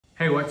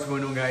Hey, what's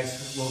going on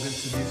guys? Welcome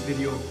to this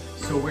video.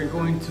 So we're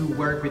going to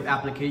work with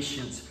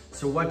applications.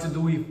 So what to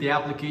do if the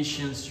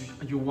applications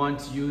you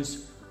want to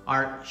use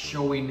are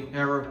showing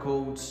error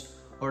codes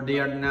or they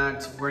are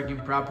not working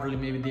properly,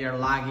 maybe they are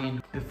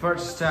lagging. The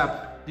first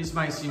step, this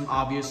might seem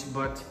obvious,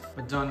 but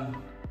don't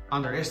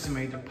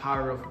underestimate the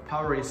power of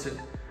power reset.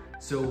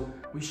 So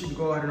we should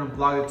go ahead and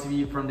unplug the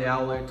TV from the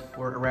outlet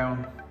for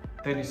around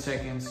 30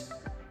 seconds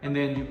and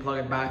then you plug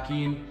it back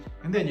in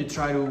and then you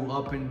try to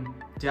open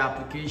the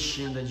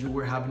application that you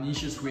were having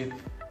issues with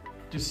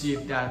to see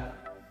if that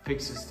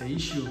fixes the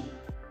issue.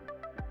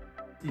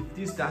 If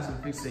this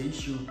doesn't fix the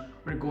issue,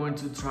 we're going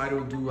to try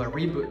to do a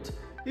reboot.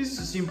 This is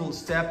a simple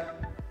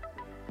step.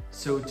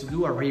 So to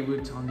do a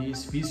reboot on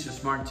this Vizio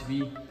Smart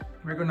TV,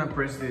 we're gonna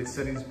press the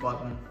settings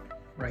button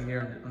right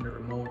here on the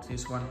remote,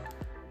 this one.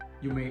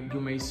 You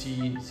may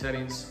see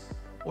settings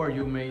or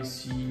you may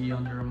see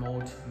on the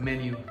remote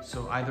menu.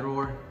 So either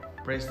or,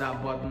 press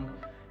that button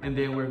and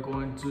then we're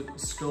going to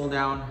scroll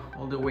down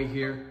all the way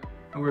here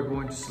and we're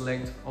going to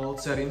select all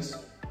settings,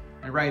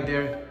 and right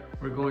there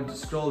we're going to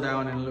scroll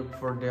down and look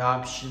for the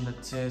option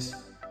that says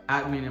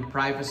admin and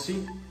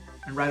privacy,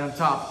 and right on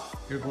top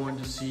you're going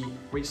to see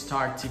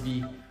restart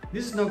TV.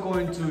 This is not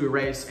going to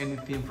erase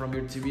anything from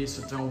your TV,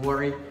 so don't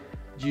worry.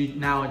 You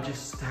now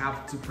just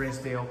have to press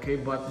the OK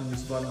button,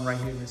 this button right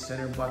here, the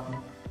center button.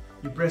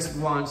 You press it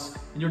once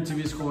and your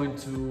TV is going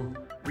to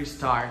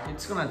restart.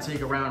 It's gonna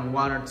take around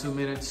 1 or 2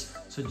 minutes,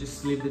 so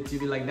just leave the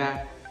TV like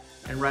that,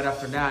 and right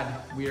after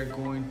that we are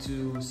going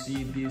to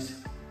see this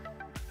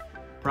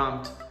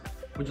prompt: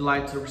 would you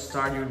like to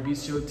restart your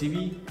Vizio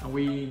TV? And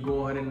we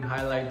go ahead and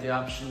highlight the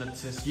option that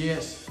says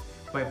yes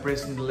by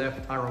pressing the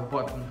left arrow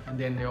button and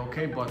then the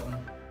OK button,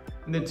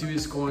 and the TV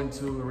is going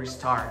to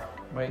restart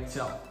by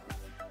itself.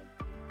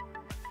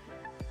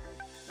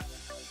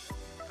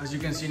 As you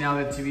can see now,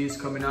 the TV is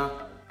coming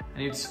up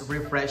and it's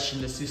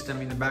refreshing the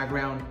system in the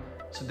background.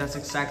 So that's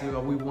exactly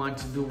what we want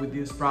to do with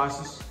this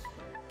process.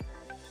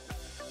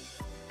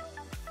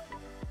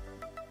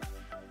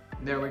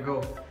 There we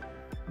go.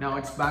 Now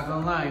it's back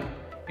online.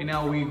 And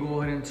now we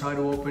go ahead and try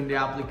to open the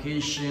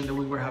application that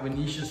we were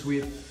having issues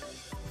with.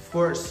 Of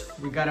course,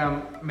 we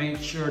gotta make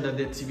sure that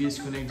the TV is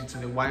connected to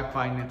the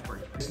Wi-Fi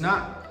network. If it's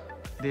not,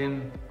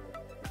 then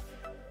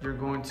you're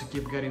going to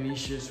keep getting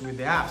issues with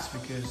the apps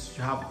because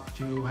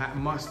you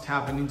must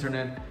have an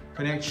internet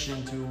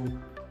connection to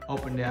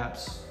open the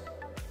apps.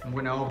 I'm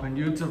gonna open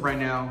YouTube right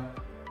now,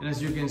 and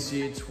as you can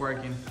see, it's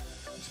working.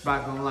 It's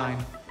back online.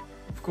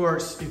 Of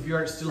course, if you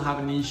are still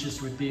having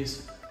issues with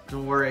this,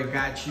 don't worry, I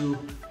got you.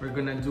 We're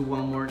gonna do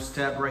one more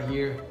step right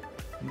here.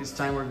 And this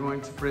time we're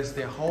going to press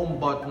the home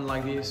button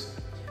like this.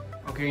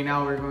 Okay,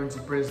 now we're going to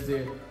press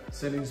the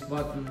settings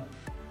button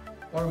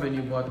or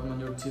menu button on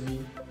your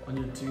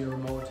TV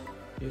remote.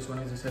 This one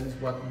is the settings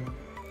button.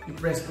 You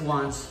press it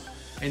once,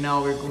 and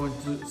now we're going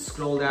to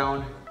scroll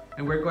down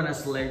and we're gonna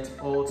select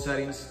all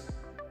settings.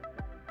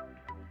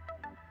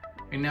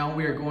 And now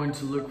we are going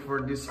to look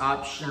for this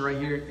option right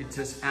here. It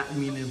says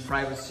admin and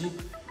privacy.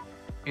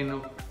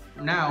 And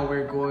now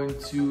we're going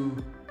to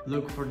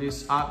look for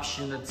this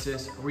option that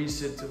says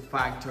reset to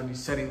factory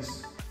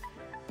settings.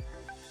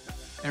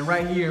 And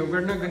right here,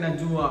 we're not gonna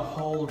do a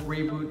whole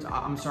reboot.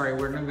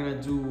 We're not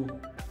gonna do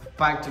a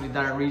factory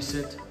data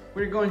reset.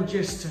 We're going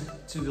just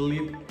to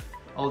delete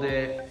all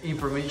the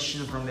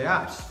information from the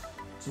apps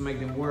to make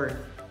them work.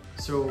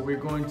 So we're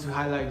going to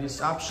highlight this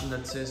option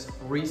that says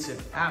reset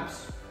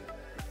apps.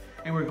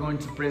 And we're going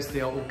to press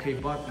the OK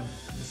button,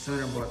 the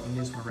center button,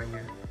 this one right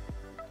here.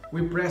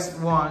 We press it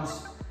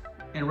once,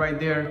 and right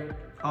there,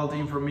 all the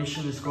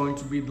information is going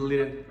to be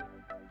deleted.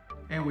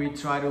 And we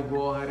try to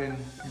go ahead and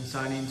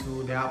sign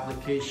into the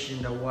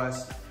application that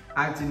was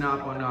acting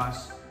up on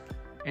us.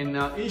 And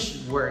now it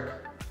should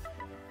work.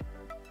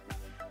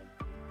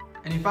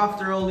 And if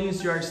after all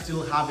this you are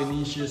still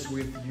having issues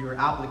with your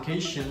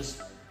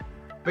applications,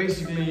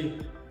 basically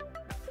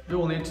you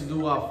will need to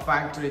do a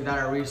factory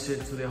data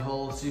reset to the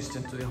whole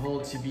system, to the whole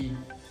TV.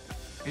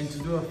 And to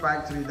do a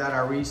factory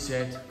data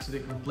reset to the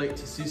complete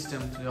system,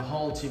 to the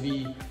whole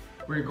TV,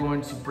 we're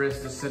going to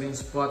press the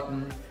settings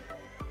button.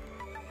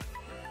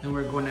 And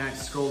we're going to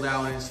scroll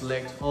down and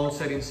select all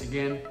settings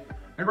again.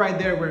 And right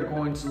there, we're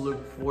going to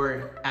look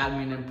for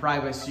admin and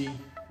privacy,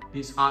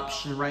 this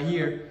option right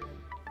here.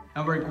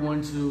 And we're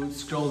going to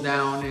scroll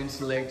down and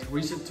select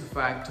reset to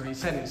factory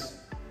settings.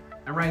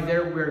 And right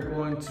there, we're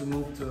going to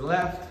move to the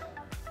left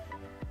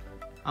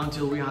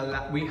until we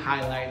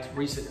highlight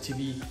reset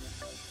TV.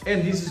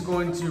 And this is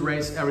going to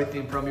erase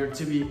everything from your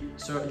TV.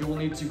 So you will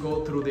need to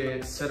go through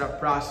the setup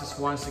process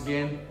once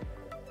again.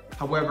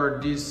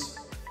 However, this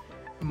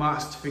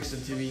must fix the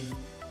TV.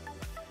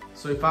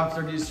 So if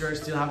after this you're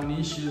still having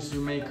issues, you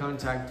may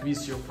contact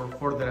Vizio for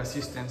further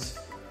assistance.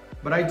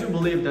 But I do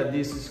believe that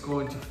this is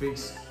going to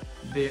fix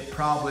the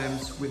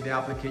problems with the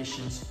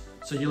applications.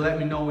 So you let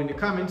me know in the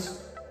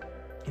comments.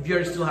 If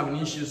you're still having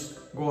issues,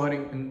 go ahead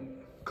and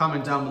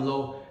comment down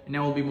below, and I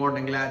will be more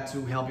than glad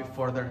to help you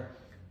further.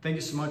 Thank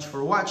you so much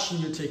for watching.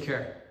 You take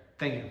care.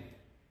 Thank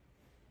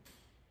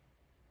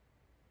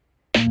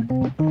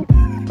you.